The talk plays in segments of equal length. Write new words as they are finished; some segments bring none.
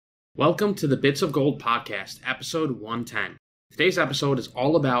Welcome to the Bits of Gold podcast, episode 110. Today's episode is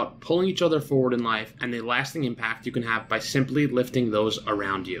all about pulling each other forward in life and the lasting impact you can have by simply lifting those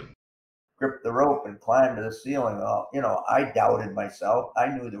around you. Grip the rope and climb to the ceiling. I doubted myself. I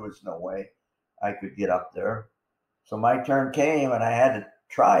knew there was no way I could get up there. So my turn came and I had to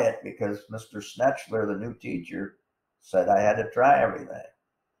try it because Mr. Snetchler, the new teacher, said I had to try everything.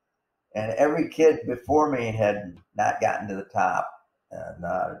 And every kid before me had not gotten to the top. And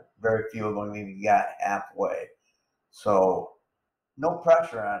very few of them even got halfway. So no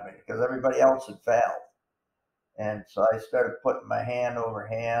pressure on me because everybody else had failed. And so I started putting my hand over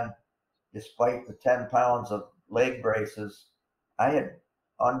hand. Despite the 10 pounds of leg braces, I had,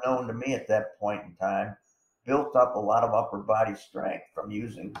 unknown to me at that point in time, built up a lot of upper body strength from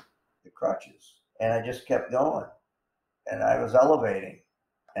using the crutches. And I just kept going. And I was elevating.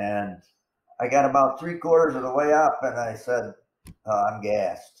 And I got about 3/4 of the way up and I said, I'm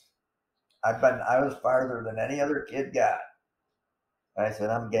gassed. I was farther than any other kid got. I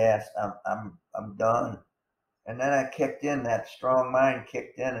said, I'm gassed. I'm done. And then I kicked in, that strong mind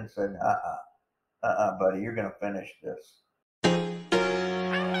kicked in and said, buddy, you're going to finish this.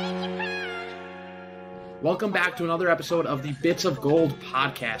 Welcome back to another episode of the Bits of Gold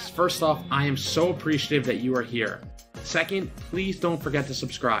podcast. First off, I am so appreciative that you are here. Second, please don't forget to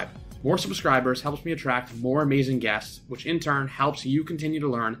subscribe. More subscribers helps me attract more amazing guests, which in turn helps you continue to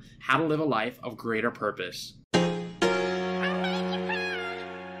learn how to live a life of greater purpose.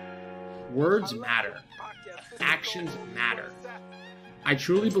 Words matter. Actions matter. I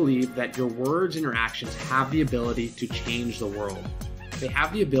truly believe that your words and your actions have the ability to change the world. They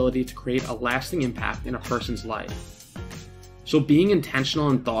have the ability to create a lasting impact in a person's life. So being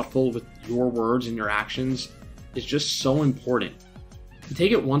intentional and thoughtful with your words and your actions is just so important. To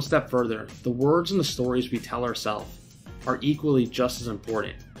take it one step further, the words and the stories we tell ourselves are equally just as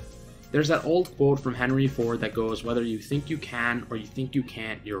important. There's that old quote from Henry Ford that goes, whether you think you can or you think you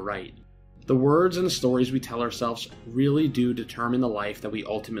can't, you're right. The words and the stories we tell ourselves really do determine the life that we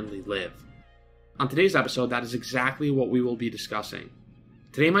ultimately live. On today's episode, that is exactly what we will be discussing.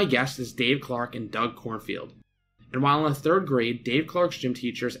 Today my guest is Dave Clark and Doug Cornfield. And while in the 3rd grade, Dave Clark's gym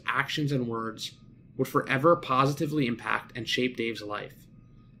teacher's actions and words would forever positively impact and shape Dave's life.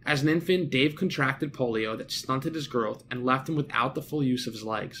 As an infant, Dave contracted polio that stunted his growth and left him without the full use of his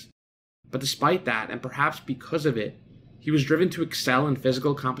legs. But despite that, and perhaps because of it, he was driven to excel in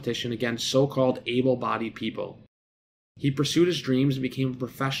physical competition against so-called able-bodied people. He pursued his dreams and became a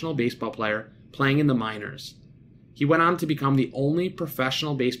professional baseball player, playing in the minors. He went on to become the only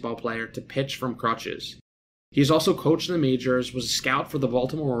professional baseball player to pitch from crutches. He has also coached in the majors, was a scout for the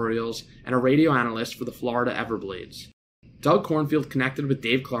Baltimore Orioles, and a radio analyst for the Florida Everblades. Doug Cornfield connected with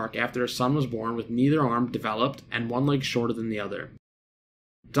Dave Clark after his son was born with neither arm developed and one leg shorter than the other.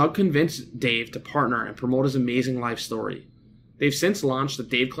 Doug convinced Dave to partner and promote his amazing life story. They've since launched the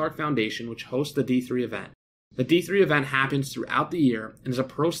Dave Clark Foundation, which hosts the D3 event. The D3 event happens throughout the year and is a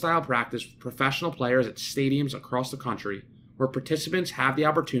pro-style practice with professional players at stadiums across the country, where participants have the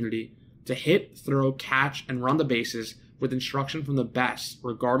opportunity to hit, throw, catch, and run the bases with instruction from the best,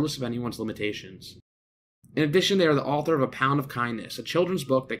 regardless of anyone's limitations. In addition, they are the author of A Pound of Kindness, a children's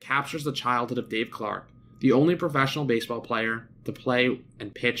book that captures the childhood of Dave Clark, the only professional baseball player to play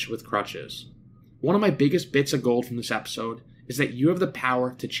and pitch with crutches. One of my biggest bits of gold from this episode is that you have the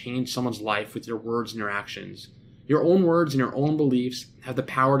power to change someone's life with your words and your actions. Your own words and your own beliefs have the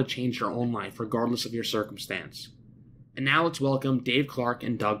power to change your own life, regardless of your circumstance. And now let's welcome Dave Clark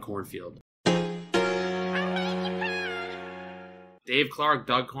and Doug Cornfield. Dave Clark,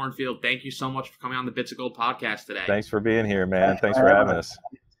 Doug Cornfield, thank you so much for coming on the Bits of Gold podcast today. Thanks for being here, man. Thanks for having us.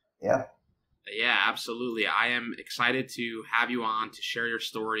 Yeah. Yeah, absolutely. I am excited to have you on to share your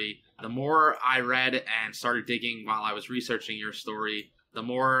story. The more I read and started digging while I was researching your story, the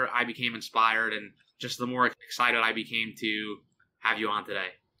more I became inspired and just the more excited I became to have you on today.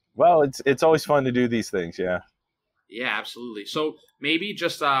 Well, it's always fun to do these things, yeah. Yeah, absolutely. So maybe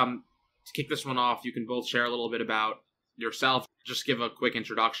just to kick this one off, you can both share a little bit about yourself. Just give a quick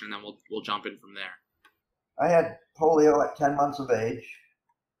introduction, and then we'll jump in from there. I had polio at 10 months of age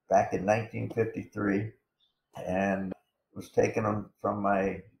back in 1953 and was taken from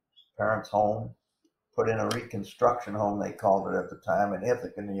my parents' home, put in a reconstruction home, they called it at the time, in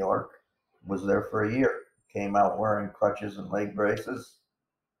Ithaca, New York. Was there for a year. Came out wearing crutches and leg braces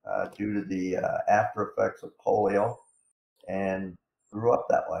due to the after effects of polio, and grew up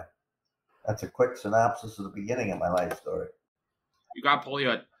that way. That's a quick synopsis of the beginning of my life story. You got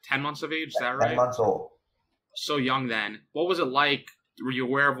polio at 10 months of age, is that right? 10 months old. So young then. What was it like? Were you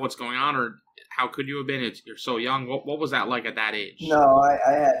aware of what's going on, or how could you have been? You're so young. What was that like at that age? No,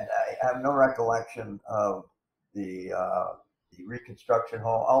 I had, have no recollection of the reconstruction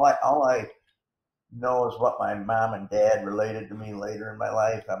home. All I know is what my mom and dad related to me later in my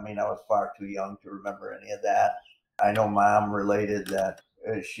life. I mean, I was far too young to remember any of that. I know mom related that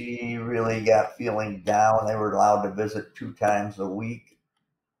she really got feeling down. They were allowed to visit 2 times a week.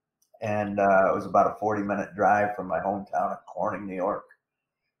 And it was about a 40-minute drive from my hometown of Corning, New York.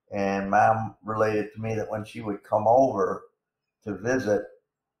 And mom related to me that when she would come over to visit,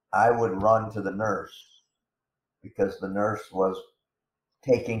 I would run to the nurse because the nurse was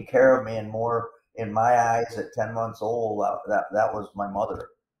taking care of me, and more in my eyes at 10 months old, that was my mother.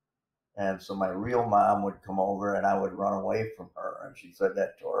 And so my real mom would come over and I would run away from her. And she said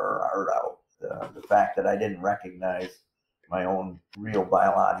that tore her heart out. The fact that I didn't recognize my own real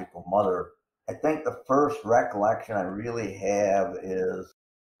biological mother. I think the first recollection I really have is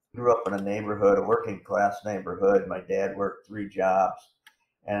I grew up in a neighborhood, a working class neighborhood. My dad worked 3 jobs.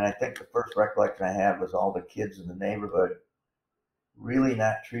 And I think the first recollection I had was all the kids in the neighborhood really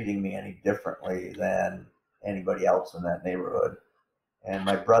not treating me any differently than anybody else in that neighborhood. And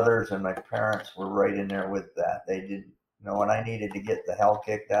my brothers and my parents were right in there with that. They didn't, when I needed to get the hell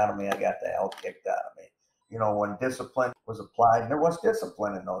kicked out of me, I got the hell kicked out of me. When discipline was applied, and there was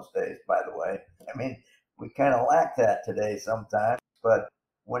discipline in those days, by the way. I mean, we kind of lack that today sometimes, but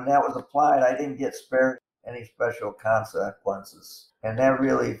when that was applied, I didn't get spared any special consequences. And that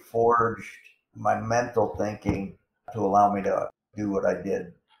really forged my mental thinking to allow me to do what I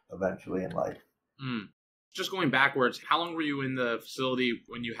did eventually in life. Just going backwards, how long were you in the facility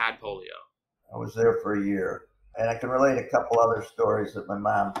when you had polio? I was there for a year. And I can relate a couple other stories that my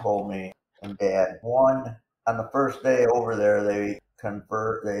mom told me and dad. One, on the first day over there, they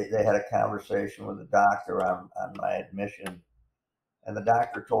had a conversation with the doctor on my admission. And the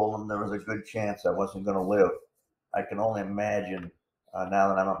doctor told them there was a good chance I wasn't going to live. I can only imagine, now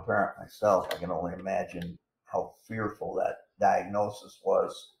that I'm a parent myself, I can only imagine how fearful that diagnosis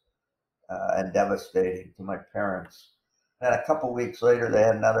was and devastating to my parents. And a couple weeks later, they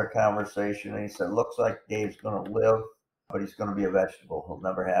had another conversation, and he said, looks like Dave's going to live, but he's going to be a vegetable. He'll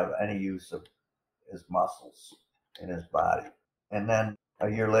never have any use of his muscles in his body. And then a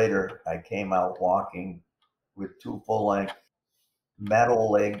year later, I came out walking with 2 full-length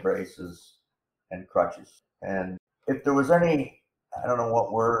metal leg braces and crutches. And if there was any, I don't know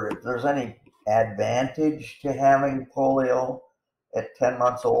what word, if there's any advantage to having polio at 10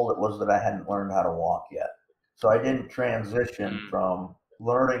 months old, it was that I hadn't learned how to walk yet. So I didn't transition from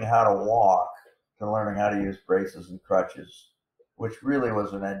learning how to walk to learning how to use braces and crutches, which really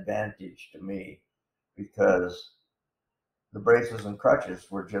was an advantage to me because the braces and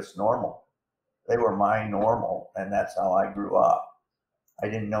crutches were just normal. They were my normal, and that's how I grew up. I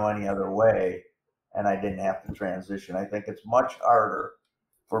didn't know any other way, and I didn't have to transition. I think it's much harder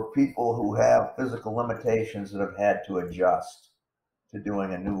for people who have physical limitations that have had to adjust to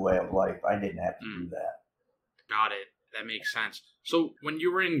doing a new way of life. I didn't have to do that. Got it. That makes sense. So when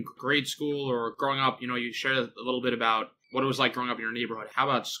you were in grade school or growing up, you shared a little bit about what it was like growing up in your neighborhood. How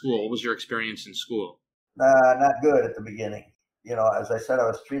about school? What was your experience in school? Not good at the beginning. As I said, I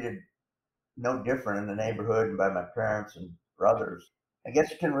was treated no different in the neighborhood and by my parents and brothers. I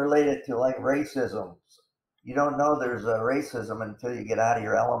guess you can relate it to like racism. You don't know there's a racism until you get out of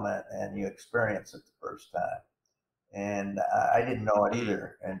your element and you experience it the first time. And I didn't know it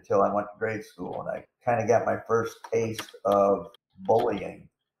either until I went to grade school, and I kind of got my first taste of bullying.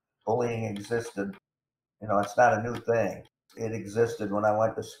 Bullying existed. It's not a new thing. It existed when I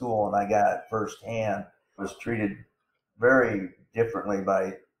went to school, and I got it firsthand. I was treated very differently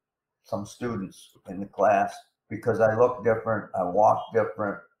by some students in the class because I looked different, I walked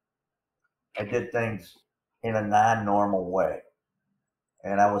different, I did things in a non-normal way.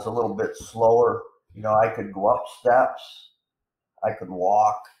 And I was a little bit slower. I could go up steps, I could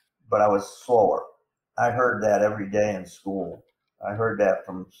walk, but I was slower. I heard that every day in school. I heard that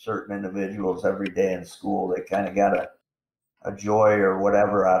from certain individuals every day in school. They kind of got a joy or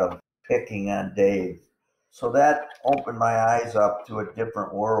whatever out of picking on Dave. So that opened my eyes up to a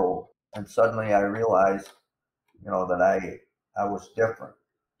different world. And suddenly I realized, that I was different.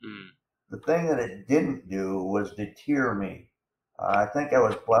 The thing that it didn't do was deter me. I think I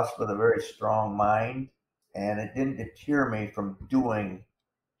was blessed with a very strong mind, and it didn't deter me from doing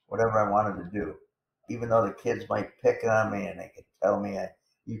whatever I wanted to do. Even though the kids might pick on me and they could tell me,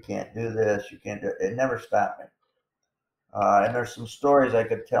 you can't do this, you can't do it. It never stopped me. And there's some stories I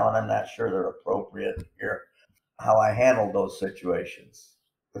could tell, and I'm not sure they're appropriate here, how I handled those situations.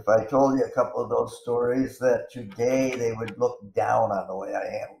 If I told you a couple of those stories, that today they would look down on the way I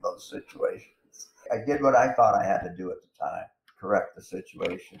handled those situations. I did what I thought I had to do at the time. correct the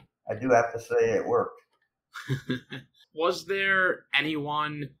situation. I do have to say it worked. Was there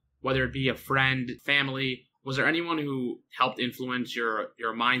anyone, whether it be a friend, family, was there anyone who helped influence your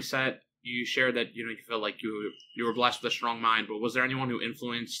mindset? You shared that you feel like you were blessed with a strong mind, but was there anyone who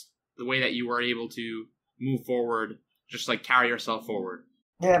influenced the way that you were able to move forward, just like carry yourself forward?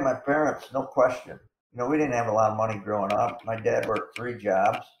 Yeah, my parents, no question. We didn't have a lot of money growing up. My dad worked 3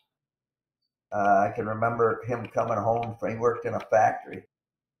 jobs. I can remember him coming home. He worked in a factory,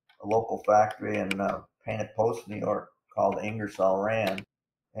 a local factory in Painted Post, New York, called Ingersoll Rand.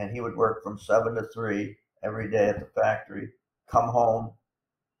 And he would work from 7 to 3 every day at the factory, come home,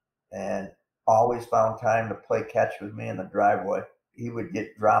 and always found time to play catch with me in the driveway. He would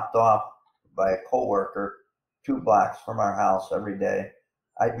get dropped off by a coworker 2 blocks from our house every day.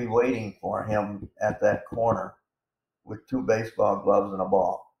 I'd be waiting for him at that corner with 2 baseball gloves and a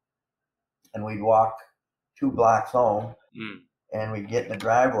ball. And we'd walk 2 blocks home, and we'd get in the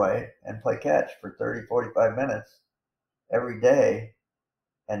driveway and play catch for 30, 45 minutes every day.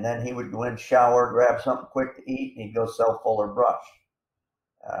 And then he would go in, shower, grab something quick to eat, and he'd go sell Fuller Brush.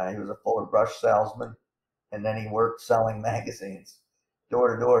 He was a Fuller Brush salesman, and then he worked selling magazines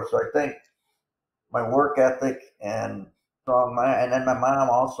door to door. So I think my work ethic and strong mind, and then my mom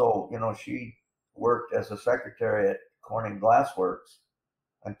also, she worked as a secretary at Corning Glassworks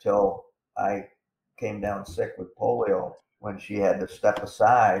until I came down sick with polio, when she had to step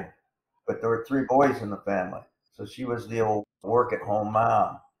aside. But there were 3 boys in the family, so she was the old work-at-home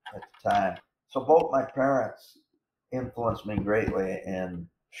mom at the time. So both my parents influenced me greatly in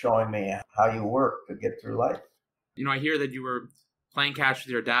showing me how you work to get through life. I hear that you were playing catch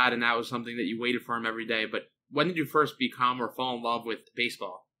with your dad, and that was something that you waited for him every day. But when did you first become or fall in love with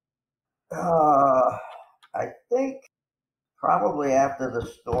baseball? I think probably after the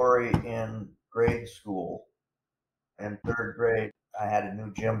story in grade school. In 3rd grade, I had a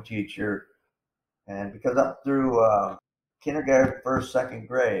new gym teacher. And because up through kindergarten, 1st, 2nd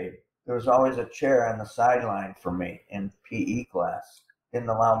grade, there was always a chair on the sideline for me in PE class. Didn't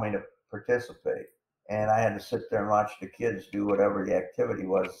allow me to participate. And I had to sit there and watch the kids do whatever the activity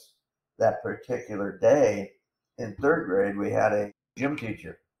was that particular day. In 3rd grade, we had a gym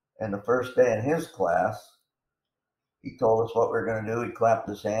teacher. And the first day in his class, he told us what we were going to do. He clapped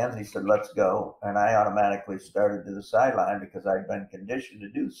his hands. He said, "Let's go." And I automatically started to the sideline because I'd been conditioned to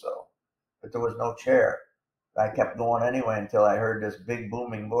do so. But there was no chair. I kept going anyway until I heard this big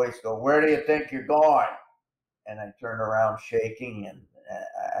booming voice go, "Where do you think you're going?" And I turned around shaking, and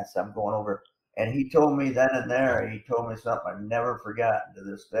I said, "I'm going over." And he told me then and there, he told me something I've never forgotten to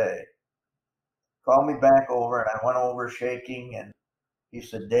this day. Called me back over, and I went over shaking, and he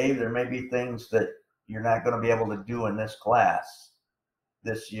said, "Dave, there may be things that you're not going to be able to do in this class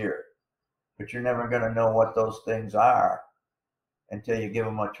this year, but you're never going to know what those things are until you give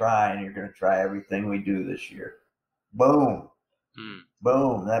them a try, and you're going to try everything we do this year." Boom.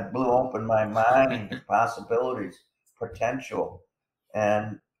 Boom. That blew open my mind, possibilities, potential.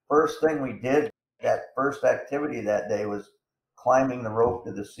 And first thing we did, that first activity that day, was climbing the rope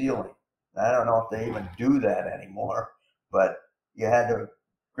to the ceiling. I don't know if they even do that anymore, but you had to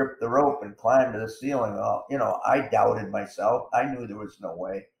grip the rope and climb to the ceiling. Well, I doubted myself. I knew there was no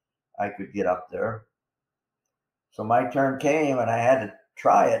way I could get up there. So my turn came, and I had to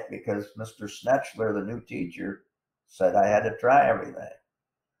try it because Mr. Snetchler, the new teacher, said I had to try everything.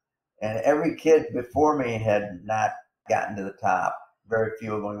 And every kid before me had not gotten to the top. Very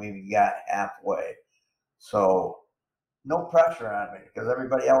few of them even got halfway. So no pressure on me because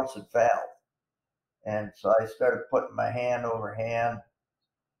everybody else had failed. And so I started putting my hand over hand.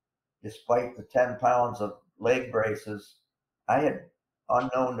 Despite the 10 pounds of leg braces, I had,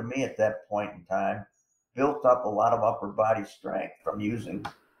 unknown to me at that point in time, built up a lot of upper body strength from using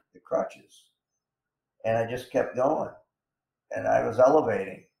the crutches. And I just kept going. And I was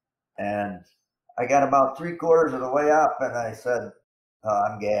elevating. And I got about 3/4 of the way up, and I said,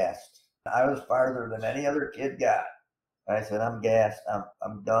 "I'm gassed." I was farther than any other kid got. I said, "I'm gassed.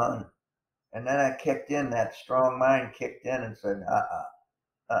 I'm done." And then I kicked in, that strong mind kicked in and said,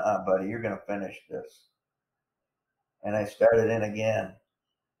 buddy, you're going to finish this." And I started in again.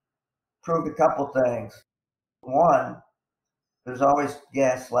 Proved a couple things. One, there's always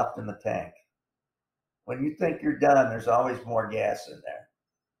gas left in the tank. When you think you're done, there's always more gas in there.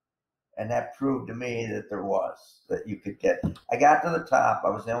 And that proved to me that there was, that you could get. I got to the top. I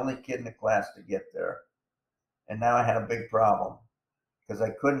was the only kid in the class to get there. And now I had a big problem because I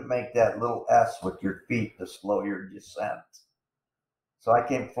couldn't make that little S with your feet to slow your descent. So I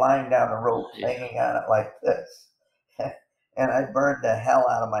came flying down the rope, hanging on it like this. And I burned the hell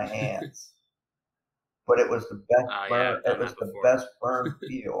out of my hands. but it was the best Yeah, burn. I've It done was that the before. best burn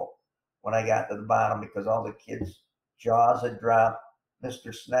feel when I got to the bottom because all the kids' jaws had dropped.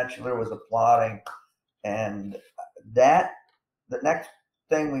 Mr. Snetchler was applauding, and that the next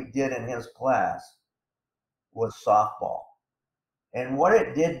thing we did in his class was softball. And what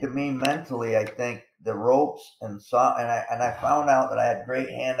it did to me mentally, I think the ropes and I found out that I had great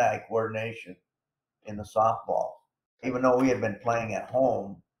hand-eye coordination in the softball, even though we had been playing at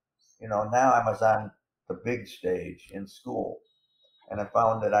home. Now I was on the big stage in school, and I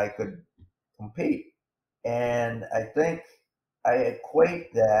found that I could compete. And I think I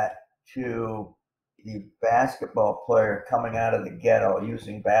equate that to the basketball player coming out of the ghetto,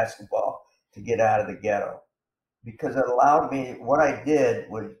 using basketball to get out of the ghetto. Because it allowed me, what I did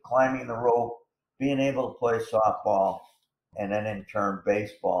was climbing the rope, being able to play softball, and then in turn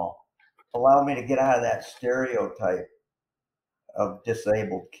baseball, allowed me to get out of that stereotype of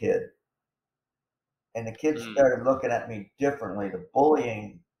disabled kid. And the kids started looking at me differently. The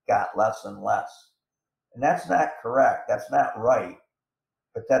bullying got less and less. And that's not correct. That's not right.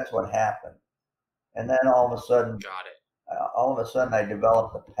 But that's what happened. And then all of a sudden, I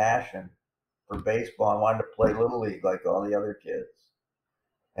developed a passion for baseball. I wanted to play Little League like all the other kids.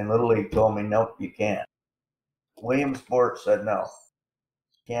 And Little League told me, nope, you can't. Williamsport said, no,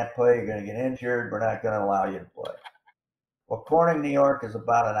 you can't play. You're going to get injured. We're not going to allow you to play. Well, Corning, New York is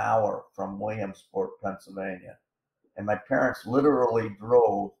about an hour from Williamsport, Pennsylvania. And my parents literally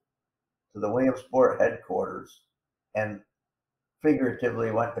drove to the Williamsport headquarters and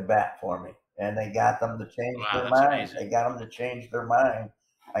figuratively went to bat for me. And they got them to change their mind. Amazing. They got them to change their mind.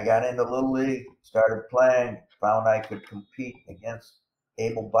 I got into Little League, started playing, found I could compete against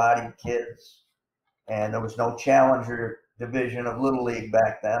able-bodied kids. And there was no challenger division of Little League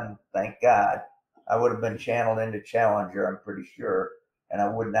back then, thank God. I would have been channeled into challenger, I'm pretty sure, and I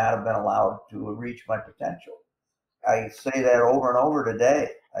would not have been allowed to reach my potential. I say that over and over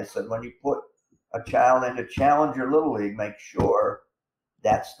today. I said, when you put a child into challenger Little League, make sure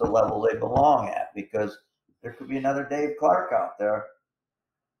that's the level they belong at, because there could be another Dave Clark out there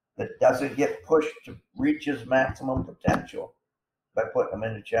that doesn't get pushed to reach his maximum potential by putting them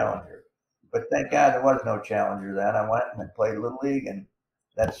into challenger. But thank God there was no challenger then. I went and I played Little League, and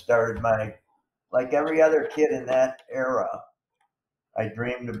that started my, like every other kid in that era, I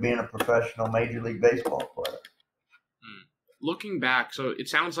dreamed of being a professional Major League Baseball player. Looking back, so it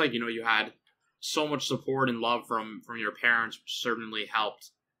sounds like, you had so much support and love from your parents, which certainly helped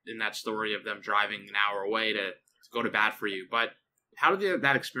in that story of them driving an hour away to go to bat for you. But how did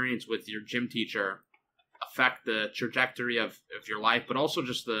that experience with your gym teacher affect the trajectory of your life, but also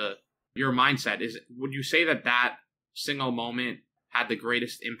just your mindset? Would you say that single moment had the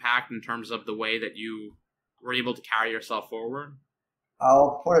greatest impact in terms of the way that you were able to carry yourself forward?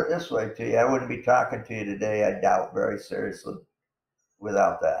 I'll put it this way to you. I wouldn't be talking to you today, I doubt, very seriously,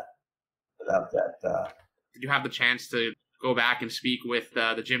 without that. Did you have the chance to go back and speak with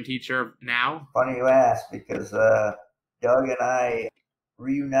the gym teacher now? Funny you ask, because Doug and I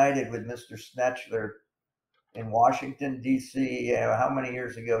reunited with Mr. Snetchler in Washington, D.C. How many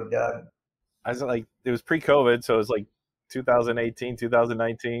years ago, Doug? I was like, it was pre-COVID, so it was like 2018,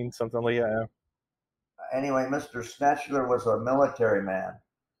 2019, something like that. Anyway, Mr. Snetchler was a military man,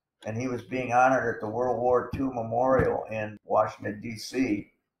 and he was being honored at the World War II Memorial in Washington, D.C.,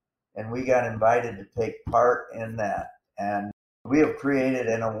 and we got invited to take part in that. And we have created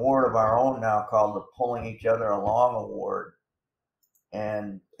an award of our own now called the Pulling Each Other Along Award.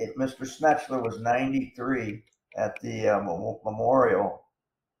 And Mr. Snetchler was 93 at the memorial,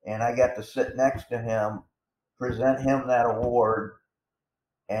 and I got to sit next to him, present him that award,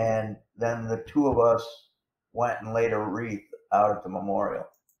 and then the two of us went and laid a wreath out at the memorial.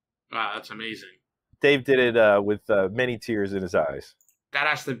 Wow, that's amazing. Dave did it with many tears in his eyes. That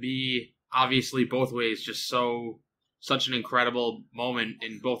has to be, obviously, both ways, just such an incredible moment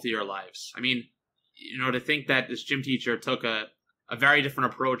in both of your lives. I mean, to think that this gym teacher took a very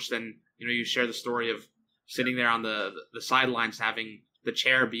different approach than, you share the story of sitting there on the sidelines, having the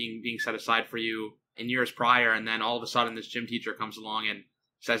chair being set aside for you in years prior, and then all of a sudden this gym teacher comes along and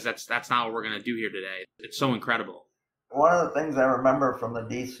says that's not what we're going to do here today. It's so incredible. One of the things I remember from the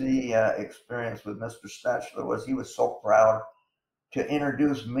D.C. Experience with Mr. Snetchler was he was so proud to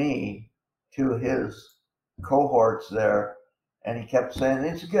introduce me to his cohorts there, and he kept saying,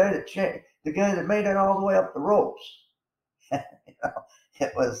 "It's the guy that made it all the way up the ropes."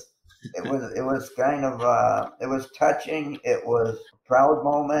 It was kind of it was touching. It was a proud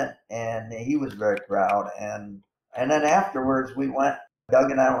moment, and he was very proud. And then afterwards, Doug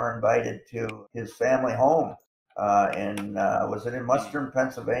and I were invited to his family home was it in Western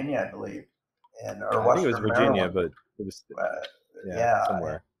Pennsylvania, I believe. or I think it was Western Virginia, Maryland. but it was Yeah,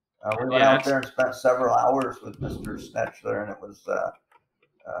 somewhere. we went out there and spent several hours with Mr. Snetchler, and it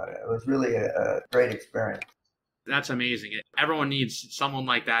was really a great experience. That's amazing. Everyone needs someone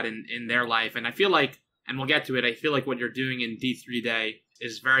like that in their life. And I feel like, and we'll get to it, I feel like what you're doing in D3 Day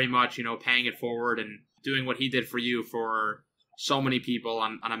is very much, paying it forward and doing what he did for you for so many people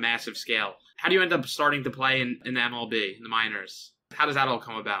on a massive scale. How do you end up starting to play in the MLB, in the minors? How does that all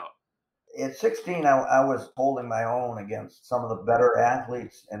come about? At 16, I was holding my own against some of the better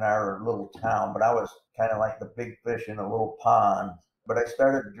athletes in our little town, but I was kind of like the big fish in a little pond. But I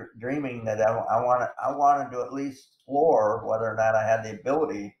started dreaming that I wanted to at least explore whether or not I had the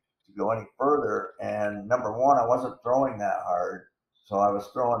ability to go any further. And number one, I wasn't throwing that hard. So I was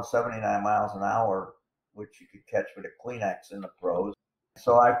throwing 79 miles an hour, which you could catch with a Kleenex in the pros.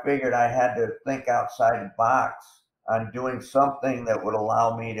 So I figured I had to think outside the box on doing something that would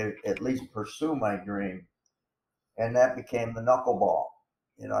allow me to at least pursue my dream. And that became the knuckleball.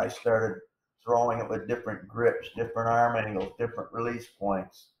 I started throwing it with different grips, different arm angles, different release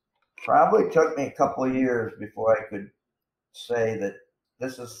points. Probably took me a couple of years before I could say that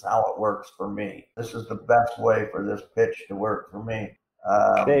this is how it works for me. This is the best way for this pitch to work for me.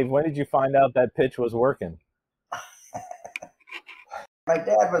 Dave, when did you find out that pitch was working? My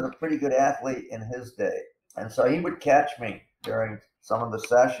dad was a pretty good athlete in his day. And so he would catch me during some of the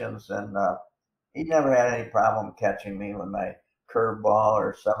sessions, and he never had any problem catching me with my curveball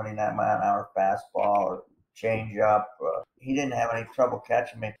or 79 mile an hour fastball or changeup. He didn't have any trouble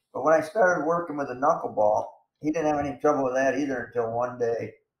catching me. But when I started working with the knuckleball, he didn't have any trouble with that either until one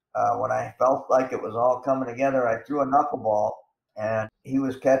day when I felt like it was all coming together. I threw a knuckleball, and he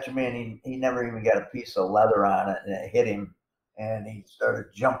was catching me, and he never even got a piece of leather on it, and it hit him. And he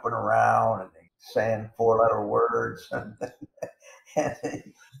started jumping around and saying four-letter words, and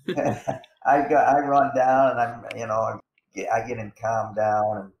I run down, and I get him calmed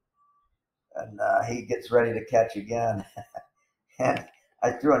down, and he gets ready to catch again, and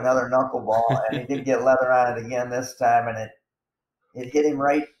I threw another knuckleball, and he did get leather on it again this time, and it hit him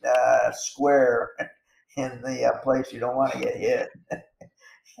right square in the place you don't want to get hit,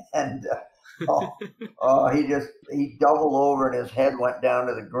 and. He doubled over and his head went down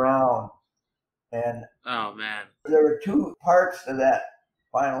to the ground. And oh man, there were two parts to that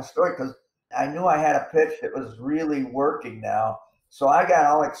final story because I knew I had a pitch that was really working now. So I got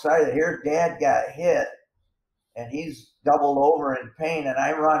all excited. Here, Dad got hit, and he's doubled over in pain. And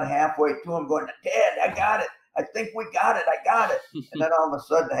I run halfway to him, going, "Dad, I got it. I think we got it. I got it." And then all of a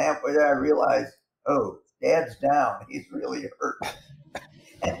sudden, halfway there, I realized, oh, Dad's down. He's really hurt.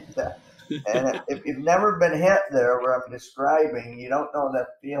 And if you've never been hit there where I'm describing, you don't know that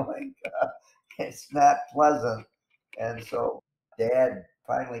feeling. It's not pleasant. And so Dad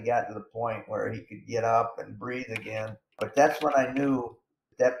finally got to the point where he could get up and breathe again. But that's when I knew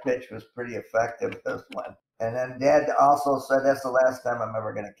that pitch was pretty effective. And then Dad also said, "That's the last time I'm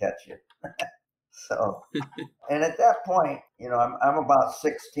ever going to catch you." So, and at that point, I'm about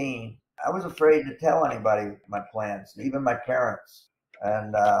 16. I was afraid to tell anybody my plans, even my parents.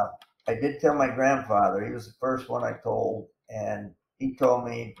 And I did tell my grandfather. He was the first one I told. And he told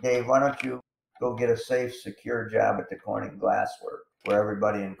me, "Dave, why don't you go get a safe, secure job at the Corning Glassworks, where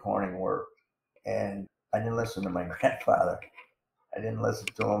everybody in Corning worked." And I didn't listen to my grandfather. I didn't listen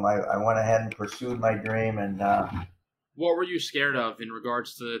to him. I went ahead and pursued my dream. And what were you scared of in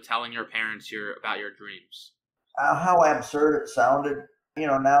regards to telling your parents about your dreams? How absurd it sounded.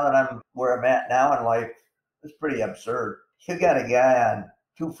 Now that I'm where I'm at now in life, it's pretty absurd. You got a guy on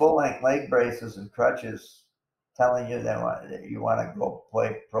 2 full-length leg braces and crutches telling you that you want to go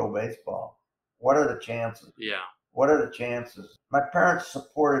play pro baseball. What are the chances? Yeah. What are the chances? My parents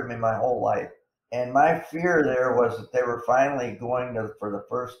supported me my whole life. And my fear there was that they were finally going to, for the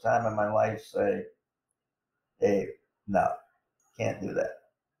first time in my life, say, "Dave, no, can't do that."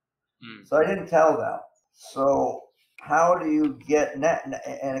 So I didn't tell them. So how do you get net?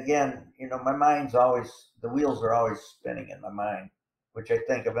 And again, my mind's the wheels are always spinning in my mind, which I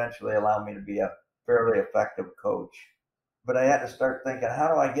think eventually allowed me to be a fairly effective coach. But I had to start thinking, how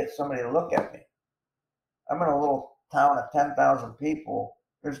do I get somebody to look at me? I'm in a little town of 10,000 people.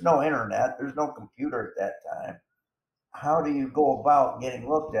 There's no internet. There's no computer at that time. How do you go about getting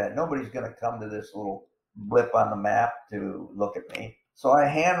looked at? Nobody's going to come to this little blip on the map to look at me. So I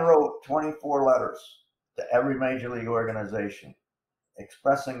hand wrote 24 letters to every major league organization,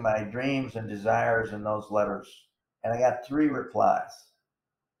 expressing my dreams and desires in those letters. And I got 3 replies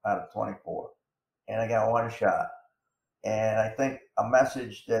out of 24. And I got 1 shot. And I think a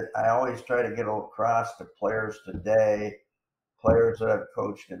message that I always try to get across to players today, players that I've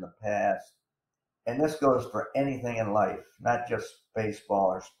coached in the past, and this goes for anything in life, not just baseball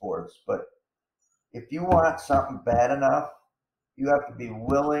or sports, but if you want something bad enough, you have to be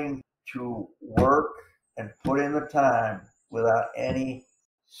willing to work and put in the time without any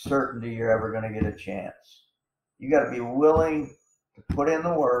certainty you're ever going to get a chance. You got to be willing to put in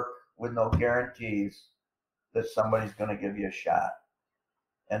the work with no guarantees that somebody's going to give you a shot.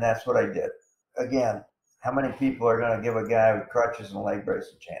 And that's what I did. Again, how many people are going to give a guy with crutches and a leg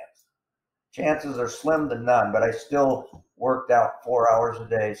brace a chance? Chances are slim to none, but I still worked out 4 hours a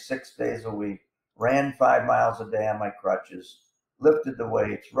day, 6 days a week, ran 5 miles a day on my crutches, lifted the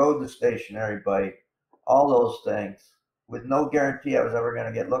weights, rode the stationary bike, all those things with no guarantee I was ever going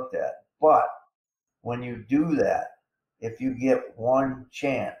to get looked at. But when you do that, if you get one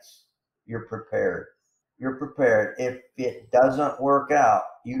chance, you're prepared. You're prepared. If it doesn't work out,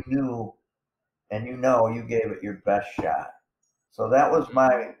 you knew and you know you gave it your best shot. So that was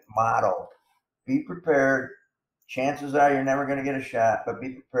my motto. Be prepared. Chances are you're never going to get a shot, but be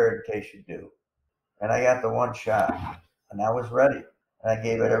prepared in case you do. And I got the one shot, and I was ready. And I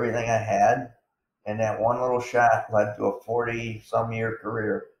gave it everything I had. And that one little shot led to a 40-some-year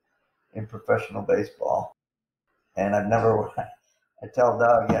career in professional baseball. And I've never, I tell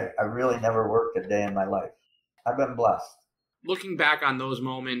Doug, I really never worked a day in my life. I've been blessed. Looking back on those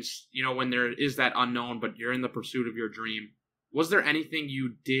moments, you know, when there is that unknown, but you're in the pursuit of your dream, was there anything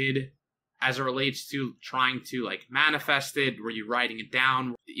you did as it relates to trying to like manifest it? Were you writing it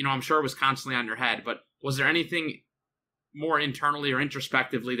down? You know, I'm sure it was constantly on your head, but was there anything more internally or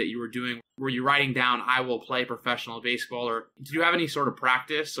introspectively that you were doing? Were you writing down, I will play professional baseball? Or did you have any sort of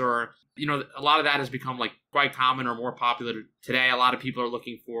practice? Or, you know, a lot of that has become like quite common or more popular today. A lot of people are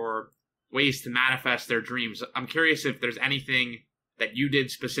looking for ways to manifest their dreams. I'm curious if there's anything that you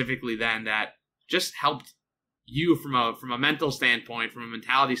did specifically then that just helped you from a mental standpoint, from a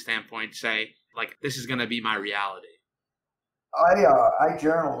mentality standpoint, say, like, this is going to be my reality. I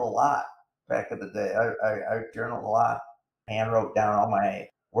journaled a lot back in the day. I journaled a lot. Hand wrote down all my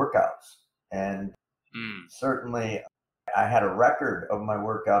workouts. And certainly I had a record of my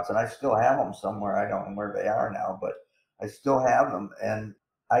workouts, and I still have them somewhere. I don't know where they are now, but I still have them. And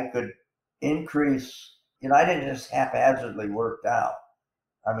I could increase, you know, I didn't just haphazardly work out.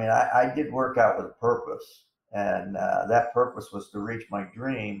 I mean, I did work out with a purpose, and that purpose was to reach my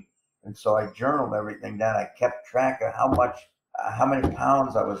dream. And so I journaled everything down. I kept track of how many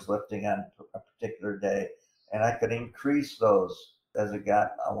pounds I was lifting on a particular day, and I could increase those as it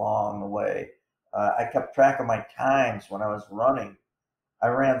got along the way. I kept track of my times when I was running. I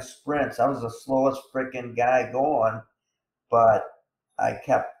ran sprints. I was the slowest freaking guy going, but I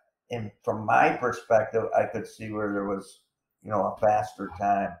kept, and from my perspective, I could see where there was, you know, a faster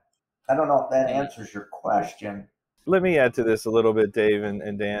time. I don't know if that answers your question. Let me add to this a little bit, Dave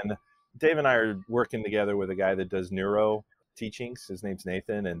and Dan. Dave and I are working together with a guy that does neuro teachings. His name's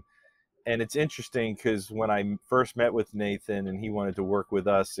Nathan, and it's interesting because when I first met with Nathan and he wanted to work with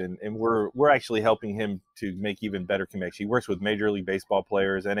us, and we're actually helping him to make even better connections. He works with Major League Baseball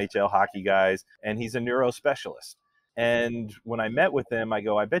players, NHL hockey guys, and he's a neuro specialist. And when I met with him, I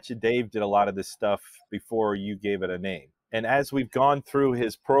go, I bet you Dave did a lot of this stuff before you gave it a name. And as we've gone through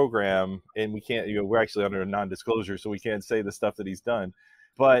his program, and we can't, you know, we're actually under a non-disclosure, so we can't say the stuff that he's done,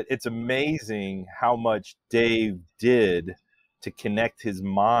 but it's amazing how much Dave did to connect his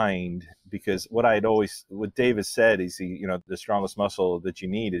mind, because what Dave has said is, you know, the strongest muscle that you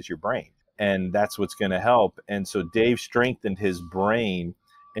need is your brain, and that's what's going to help. And so Dave strengthened his brain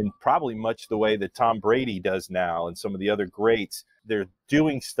in probably much the way that Tom Brady does now, and some of the other greats. They're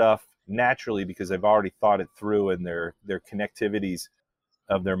doing stuff naturally because they've already thought it through, and their connectivities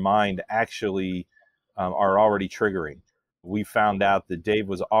of their mind actually are already triggering. We found out that Dave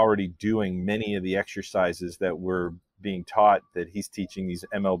was already doing many of the exercises that were being taught that he's teaching these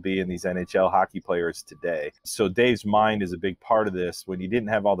MLB and these NHL hockey players today. So Dave's mind is a big part of this. When he didn't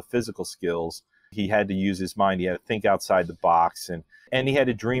have all the physical skills, he had to use his mind. He had to think outside the box, and he had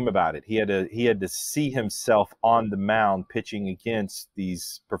to dream about it. He had to see himself on the mound pitching against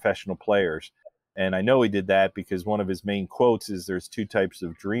these professional players. And I know he did that because one of his main quotes is, there's two types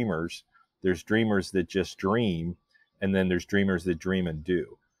of dreamers. There's dreamers that just dream, and then there's dreamers that dream and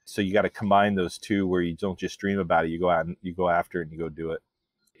do. So you got to combine those two, where you don't just dream about it, you go out and you go after it and you go do it.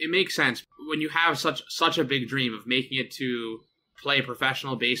 It makes sense when you have such a big dream of making it to play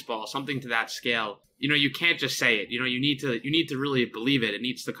professional baseball, something to that scale. You know, you can't just say it. You know, you need to really believe it. It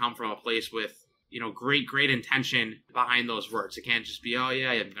needs to come from a place with, you know, great intention behind those words. It can't just be, oh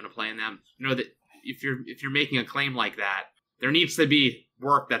yeah, I'm going to play in them. You know, that if you're making a claim like that, there needs to be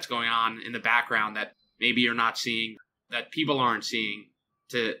work that's going on in the background that maybe you're not seeing, that people aren't seeing,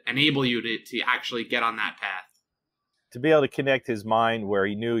 to enable you to actually get on that path? To be able to connect his mind where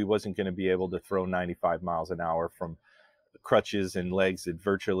he knew he wasn't going to be able to throw 95 miles an hour from crutches and legs that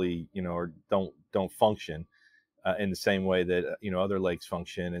virtually, or don't function in the same way that, other legs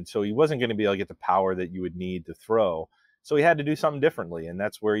function. And so he wasn't going to be able to get the power that you would need to throw. So he had to do something differently. And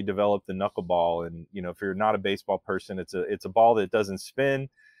that's where he developed the knuckleball. And, if you're not a baseball person, it's a ball that doesn't spin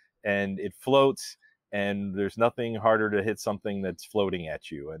and it floats, and there's nothing harder to hit something that's floating at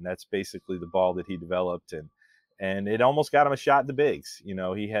you. And that's basically the ball that he developed. And it almost got him a shot at the bigs.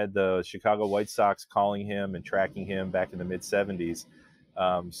 He had the Chicago White Sox calling him and tracking him back in the mid 70s.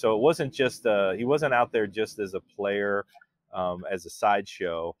 So it wasn't just, he wasn't out there just as a player, as a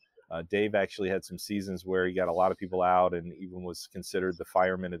sideshow. Dave actually had some seasons where he got a lot of people out and even was considered the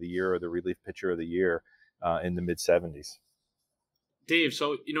fireman of the year or the relief pitcher of the year in the mid 70s. Dave,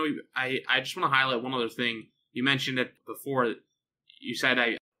 so, I just want to highlight one other thing. You mentioned it before. You said,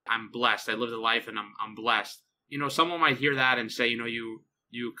 I'm blessed. I lived a life and I'm blessed. Someone might hear that and say,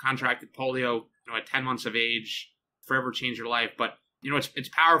 you contracted polio, at 10 months of age, forever changed your life. But, it's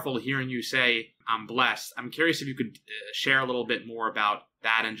powerful hearing you say, I'm blessed. I'm curious if you could share a little bit more about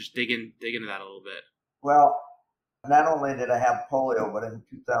that and just dig into that a little bit. Well, not only did I have polio, but in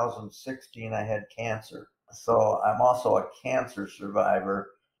 2016, I had cancer. So I'm also a cancer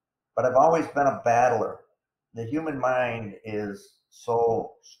survivor, but I've always been a battler. The human mind is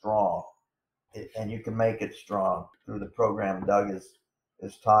so strong, and you can make it strong through the program Doug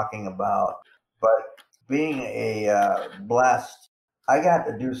is talking about. But being a blessed, I got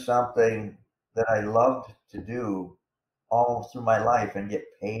to do something that I loved to do all through my life and get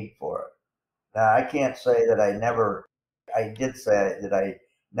paid for it. Now, I can't say that I did say that I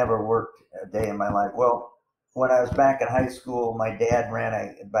never worked a day in my life. Well, when I was back in high school, my dad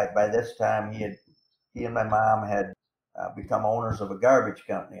by this time, he and my mom had become owners of a garbage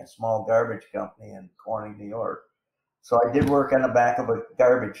company, a small garbage company in Cornfield, New York. So I did work on the back of a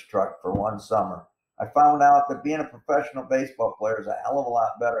garbage truck for one summer. I found out that being a professional baseball player is a hell of a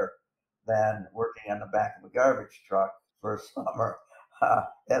lot better than working on the back of a garbage truck for a summer,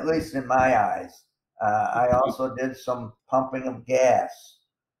 at least in my eyes. I also did some pumping of gas,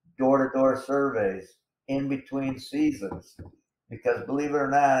 door-to-door surveys in between seasons, because believe it or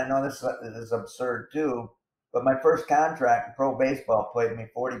not, I know this is absurd too, but my first contract in pro baseball paid me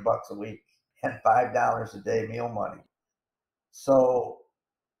 $40 a week and $5 a day meal money. So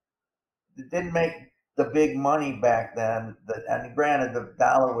it didn't make the big money back then. And granted, the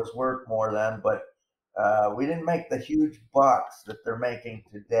dollar was worth more then, but we didn't make the huge bucks that they're making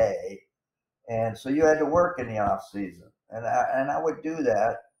today. And so you had to work in the off season, and I would do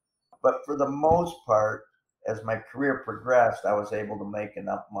that. But for the most part, as my career progressed, I was able to make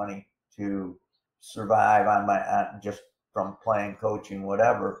enough money to survive on just from playing, coaching,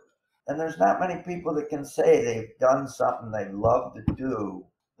 whatever. And there's not many people that can say they've done something they love to do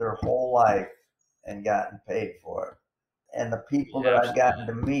their whole life and gotten paid for it. And the people that I've gotten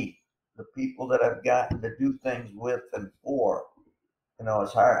to meet, the people that I've gotten to do things with and for,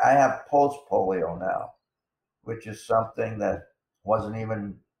 it's hard. I have post polio now, which is something that wasn't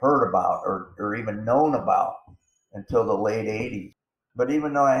even heard about or even known about until the late 80s. But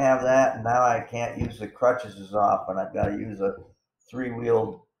even though I have that, and now I can't use the crutches as often, I've got to use a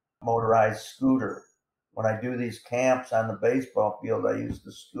 3-wheeled motorized scooter. When I do these camps on the baseball field, I use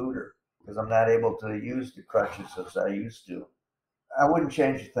the scooter because I'm not able to use the crutches as I used to. I wouldn't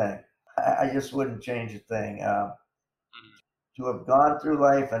change a thing. I just wouldn't change a thing. To have gone through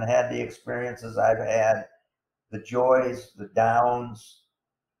life and had the experiences I've had, the joys, the downs,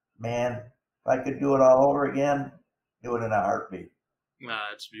 man, if I could do it all over again, do it in a heartbeat.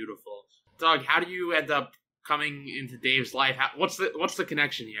 It's beautiful. Doug, how do you end up coming into Dave's life? What's the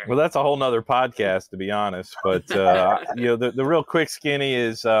connection here? Well, that's a whole nother podcast, to be honest. But, the real quick skinny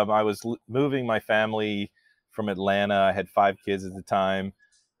is I was moving my family from Atlanta. I had 5 kids at the time.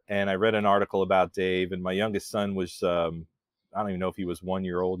 And I read an article about Dave. And my youngest son was, I don't even know if he was 1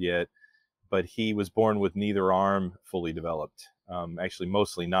 year old yet, but he was born with neither arm fully developed, actually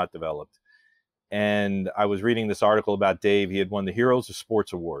mostly not developed. And I was reading this article about Dave. He had won the Heroes of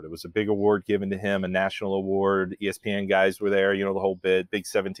Sports Award. It was a big award given to him, a national award. ESPN guys were there, the whole bit, big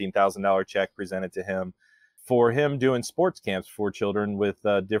 $17,000 check presented to him for him doing sports camps for children with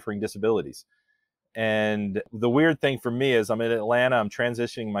differing disabilities. And the weird thing for me is I'm in Atlanta. I'm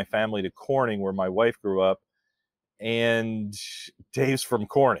transitioning my family to Corning, where my wife grew up. And Dave's from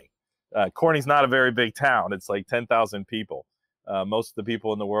Corning. Corning's not a very big town. It's like 10,000 people. Most of the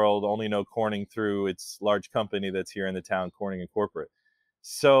people in the world only know Corning through its large company that's here in the town, Corning Incorporated.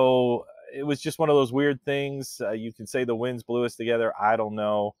 So it was just one of those weird things. You can say the winds blew us together. I don't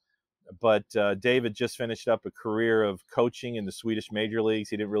know. But Dave had just finished up a career of coaching in the Swedish major leagues.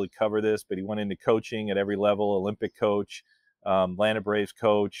 He didn't really cover this, but he went into coaching at every level: Olympic coach, Atlanta Braves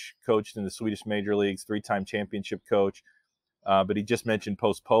coach, coached in the Swedish major leagues, 3-time championship coach. But he just mentioned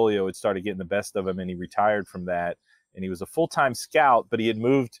post-polio, it started getting the best of him, and he retired from that. And he was a full-time scout, but he had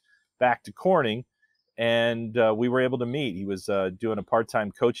moved back to Corning, and we were able to meet. He was doing a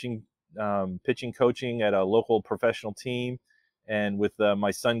part-time coaching, pitching coaching at a local professional team. And with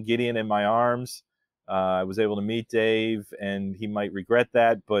my son Gideon in my arms, I was able to meet Dave, and he might regret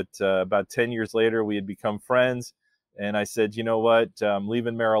that, but about 10 years later, we had become friends. And I said, you know what, I'm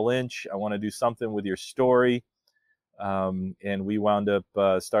leaving Merrill Lynch. I want to do something with your story. And we wound up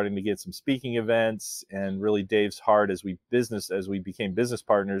starting to get some speaking events, and really Dave's heart as we became business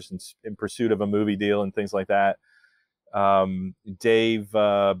partners in pursuit of a movie deal and things like that. Dave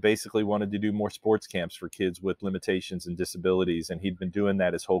basically wanted to do more sports camps for kids with limitations and disabilities, and he'd been doing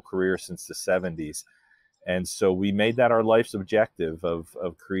that his whole career since the 70s. And so we made that our life's objective of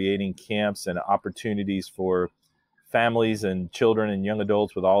creating camps and opportunities for families and children and young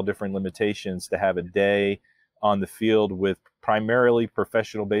adults with all different limitations to have a day on the field with primarily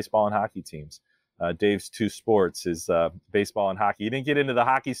professional baseball and hockey teams. Dave's two sports is baseball and hockey. He didn't get into the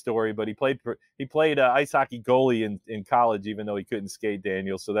hockey story, but he played ice hockey goalie in college, even though he couldn't skate,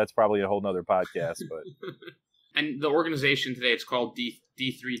 Daniel. So that's probably a whole nother podcast. But and the organization today, it's called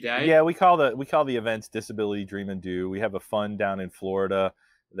D3 Day. Yeah, we call the events Disability Dream and Do. We have a fund down in Florida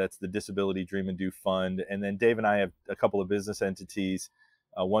that's the Disability Dream and Do Fund, and then Dave and I have a couple of business entities,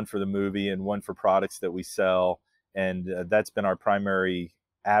 one for the movie and one for products that we sell, and that's been our primary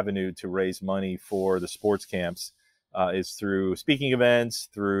avenue to raise money for the sports camps, is through speaking events,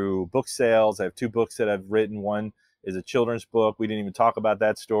 through book sales. I have 2 books that I've written. One is a children's book. We didn't even talk about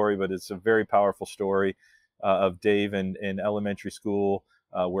that story, but it's a very powerful story of Dave in elementary school,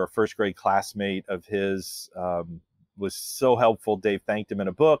 where a first grade classmate of his was so helpful. Dave thanked him in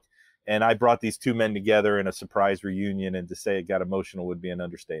a book, and I brought these 2 men together in a surprise reunion, and to say it got emotional would be an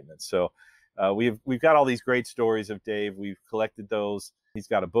understatement. So we've got all these great stories of Dave. We've collected those. He's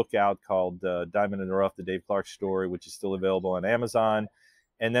got a book out called Diamond in the Rough, the Dave Clark Story, which is still available on Amazon.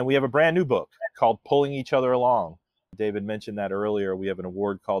 And then we have a brand new book called Pulling Each Other Along. David mentioned that earlier. We have an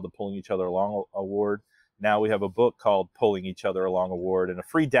award called the Pulling Each Other Along Award. Now we have a book called Pulling Each Other Along Award, and a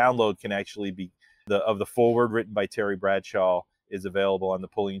free download can actually be of the foreword written by Terry Bradshaw is available on the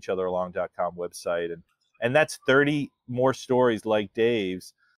pullingeachotheral.com website. And that's 30 more stories like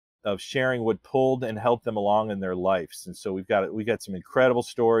Dave's of sharing what pulled and helped them along in their lives. And so we got some incredible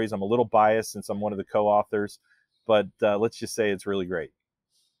stories. I'm a little biased since I'm one of the co-authors, but let's just say it's really great.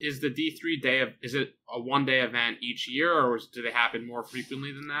 Is the D3 Day, is it a one-day event each year, or do they happen more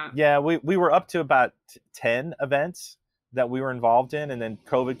frequently than that? Yeah, we were up to about 10 events that we were involved in, and then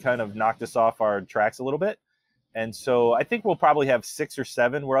COVID kind of knocked us off our tracks a little bit. And so I think we'll probably have 6 or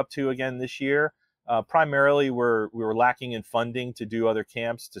 7 we're up to again this year. Primarily, we were lacking in funding to do other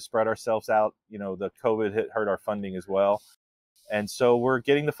camps to spread ourselves out. You know, the COVID hurt our funding as well. And so we're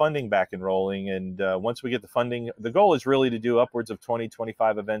getting the funding back and rolling. And once we get the funding, the goal is really to do upwards of 20,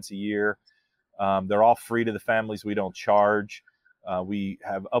 25 events a year. They're all free to the families. We don't charge. We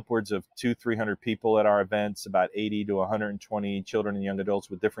have upwards of 200-300 people at our events, about 80 to 120 children and young adults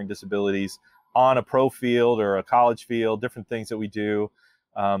with different disabilities on a pro field or a college field, different things that we do,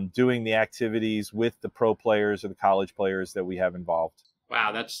 doing the activities with the pro players or the college players that we have involved.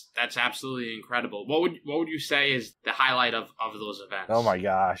 Wow, that's absolutely incredible. What would you say is the highlight of those events? Oh my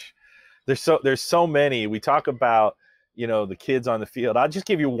gosh, there's so many. We talk about, you know, the kids on the field. I'll just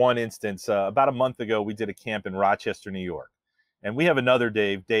give you one instance. About a month ago, we did a camp in Rochester, New York, and we have another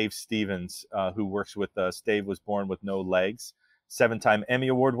Dave Stevens, who works with us. Dave was born with no legs, 7-time Emmy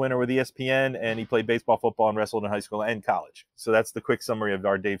Award winner with ESPN, and he played baseball, football, and wrestled in high school and college. So that's the quick summary of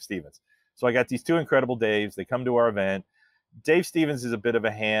our Dave Stevens. So I got these 2 incredible Daves. They come to our event. Dave Stevens is a bit of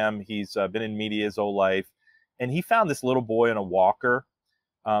a ham. He's been in media his whole life. And he found this little boy in a walker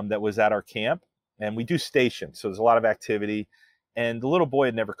that was at our camp. And we do stations, so there's a lot of activity. And the little boy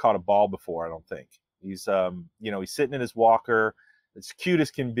had never caught a ball before, I don't think. He's, he's sitting in his walker. It's cute as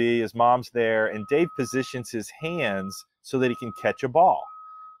can be. His mom's there. And Dave positions his hands so that he can catch a ball.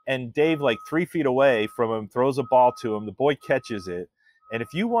 And Dave, like 3 feet away from him, throws a ball to him. The boy catches it. And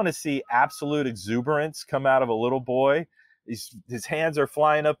if you want to see absolute exuberance come out of a little boy, his hands are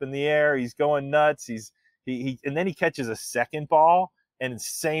flying up in the air. He's going nuts. And then he catches a second ball, and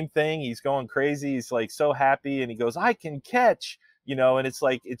same thing. He's going crazy. He's like so happy, and he goes, "I can catch," and it's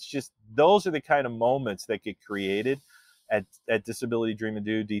like, it's just, those are the kind of moments that get created. at Disability Dream and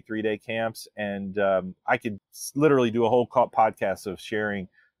Do D3 day camps. And I could literally do a whole podcast of sharing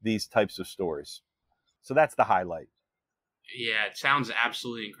these types of stories. So that's the highlight. Yeah, it sounds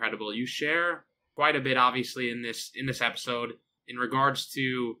absolutely incredible. You share quite a bit, obviously, in this episode in regards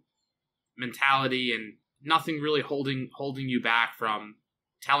to mentality and nothing really holding you back from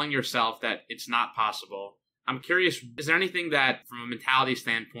telling yourself that it's not possible. I'm curious, is there anything that, from a mentality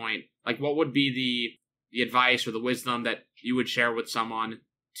standpoint, like what would be the advice or the wisdom that you would share with someone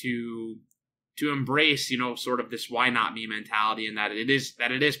to embrace, sort of this why not me mentality, and that it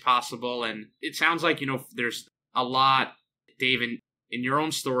is possible? And it sounds like, there's a lot, Dave, in your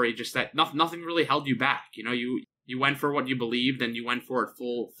own story, just that nothing really held you back. You went for what you believed and you went for it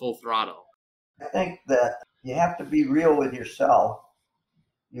full throttle. I think that you have to be real with yourself.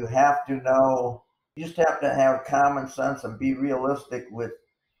 You have to know, you just have to have common sense and be realistic with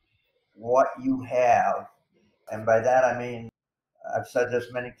what you have. And by that, I mean, I've said this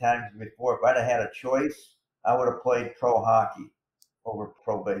many times before, if I'd have had a choice, I would have played pro hockey over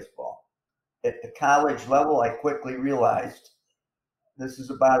pro baseball. At the college level, I quickly realized this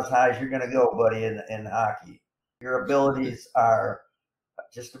is about as high as you're going to go, buddy, in hockey. Your abilities are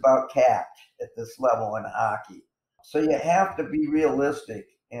just about capped at this level in hockey. So you have to be realistic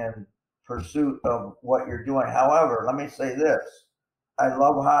in pursuit of what you're doing. However, let me say this. I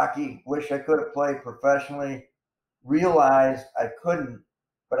love hockey. Wish I could have played professionally. Realized I couldn't,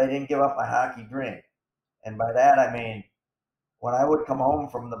 but I didn't give up my hockey dream. And by that, I mean, when I would come home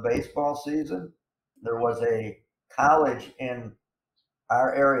from the baseball season, there was a college in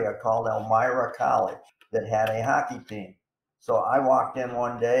our area called Elmira College that had a hockey team. So I walked in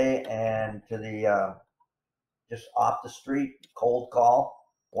one day and to the, just off the street, cold call,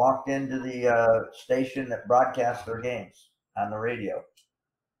 walked into the station that broadcast their games on the radio.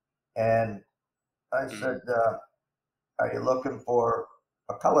 And I said, are you looking for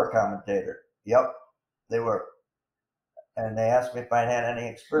a color commentator? Yep, they were. And they asked me if I had any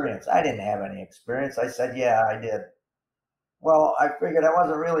experience. I didn't have any experience. I said, yeah, I did. Well, I figured I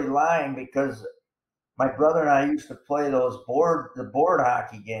wasn't really lying because my brother and I used to play the board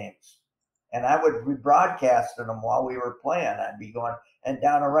hockey games. And I would be broadcasting them while we were playing. I'd be going, and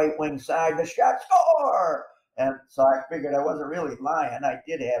down the right wing side, the shot, score! And so I figured I wasn't really lying. I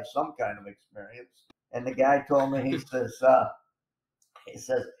did have some kind of experience. And the guy told me, he says,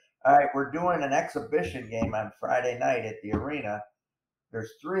 all right, we're doing an exhibition game on Friday night at the arena.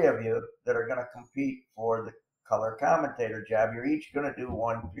 There's 3 of you that are going to compete for the color commentator job. You're each going to do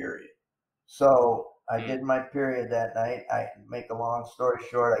 1 period. So I did my period that night. I make a long story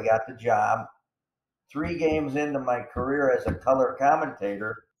short, I got the job. 3 games into my career as a color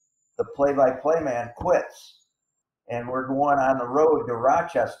commentator, the play-by-play man quits. And we're going on the road to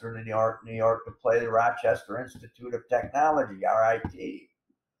Rochester, New York, to play the Rochester Institute of Technology, RIT.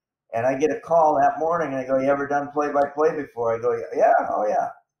 And I get a call that morning, and I go, you ever done play-by-play before? I go, yeah, oh yeah.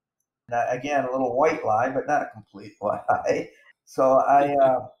 Now, again, a little white lie, but not a complete lie. So I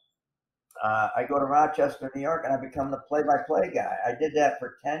go to Rochester, New York, and I become the play-by-play guy. I did that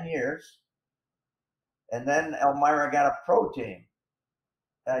for 10 years. And then Elmira got a pro team.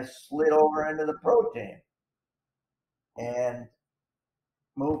 And I slid over into the pro team and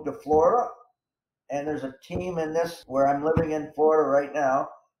moved to Florida. And there's a team in this, where I'm living in Florida right now,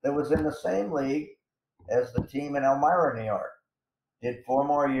 that was in the same league as the team in Elmira, New York. Did 4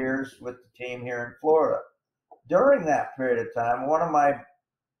 more years with the team here in Florida. During that period of time, one of my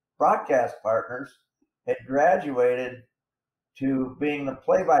broadcast partners had graduated to being the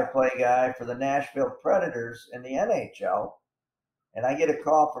play-by-play guy for the Nashville Predators in the NHL. And I get a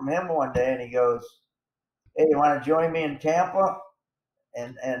call from him one day, and he goes, hey, you want to join me in Tampa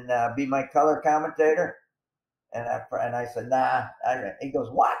and be my color commentator? And I said, nah. He goes,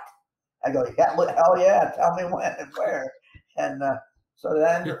 what? I go, yeah, hell yeah, tell me when and where. And so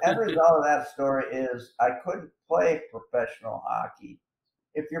then the end result of that story is I couldn't play professional hockey.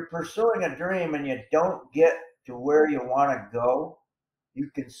 If you're pursuing a dream and you don't get to where you want to go, you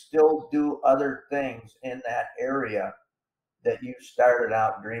can still do other things in that area that you started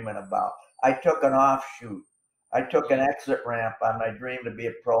out dreaming about. I took an offshoot. I took an exit ramp on my dream to be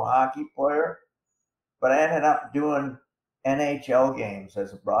a pro hockey player, but I ended up doing NHL games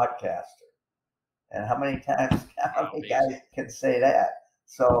as a broadcaster. And how many times, how many guys can say that?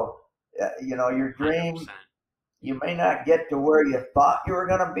 So, your dream, 100%. You may not get to where you thought you were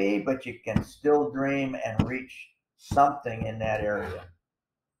going to be, but you can still dream and reach something in that area.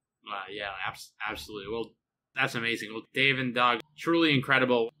 Yeah, absolutely. Well, that's amazing. Well, Dave and Doug, truly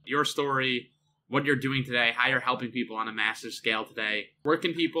incredible. Your story what you're doing today, how you're helping people on a massive scale today. Where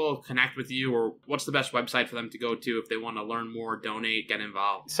can people connect with you, or what's the best website for them to go to if they want to learn more, donate, get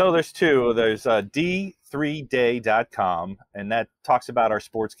involved? So there's two. There's d3day.com, and that talks about our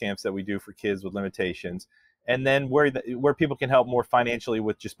sports camps that we do for kids with limitations. And then where people can help more financially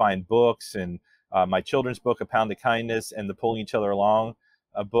with just buying books and my children's book, A Pound of Kindness, and the Pulling Each Other Along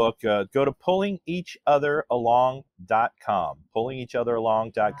book, go to pullingeachatheralong.com,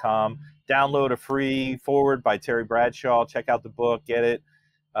 pullingeachatheralong.com. Download a free foreword by Terry Bradshaw. Check out the book, get it.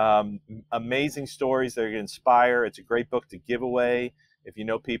 Amazing stories that are going to inspire. It's a great book to give away. If you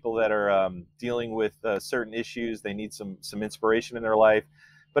know people that are dealing with certain issues, they need some inspiration in their life.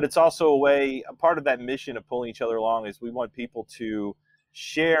 But it's also a part of that mission of Pulling Each Other Along is we want people to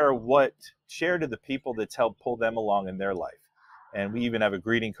share to the people that's helped pull them along in their life. And we even have a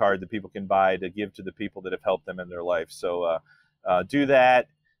greeting card that people can buy to give to the people that have helped them in their life. So do that,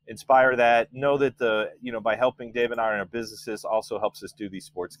 inspire that. Know that by helping Dave and I in our businesses also helps us do these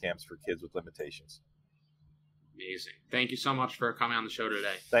sports camps for kids with limitations. Amazing. Thank you so much for coming on the show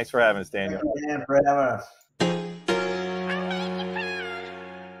today. Thanks for having us, Daniel. Thank you, Dan, for having us.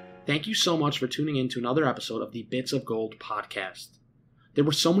 Thank you so much for tuning in to another episode of the Bits of Gold podcast. There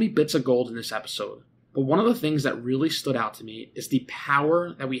were so many bits of gold in this episode, but one of the things that really stood out to me is the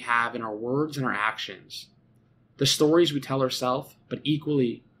power that we have in our words and our actions. The stories we tell ourselves, but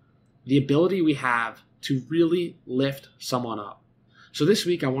equally, the ability we have to really lift someone up. So this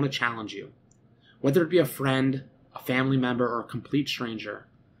week, I want to challenge you. Whether it be a friend, a family member, or a complete stranger,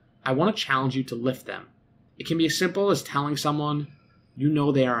 I want to challenge you to lift them. It can be as simple as telling someone you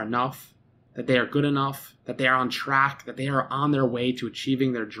know they are enough, that they are good enough, that they are on track, that they are on their way to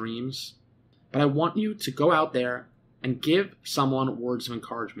achieving their dreams. But I want you to go out there and give someone words of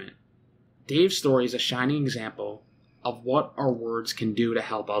encouragement. Dave's story is a shining example of what our words can do to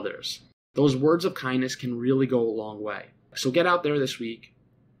help others. Those words of kindness can really go a long way. So get out there this week,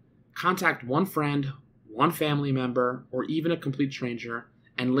 contact one friend, one family member, or even a complete stranger,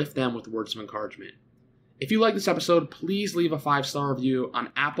 and lift them with words of encouragement. If you like this episode, please leave a 5-star review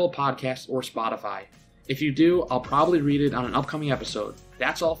on Apple Podcasts or Spotify. If you do, I'll probably read it on an upcoming episode.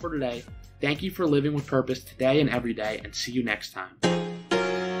 That's all for today. Thank you for living with purpose today and every day, and see you next time.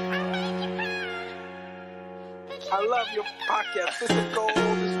 I love your podcast. This is gold.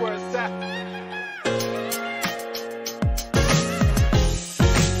 This is where it's at.